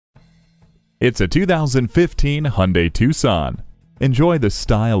It's a 2015 Hyundai Tucson. Enjoy the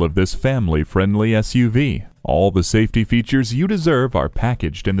style of this family-friendly SUV. All the safety features you deserve are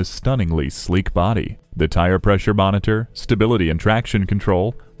packaged in the stunningly sleek body. The tire pressure monitor, stability and traction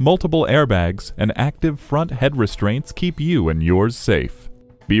control, multiple airbags, and active front head restraints keep you and yours safe.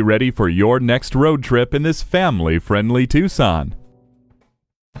 Be ready for your next road trip in this family-friendly Tucson.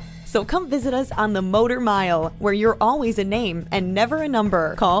 So come visit us on the Motor Mile, where you're always a name and never a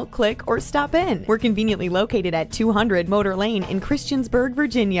number. Call, click, or stop in. We're conveniently located at 200 Motor Lane in Christiansburg,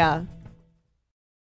 Virginia.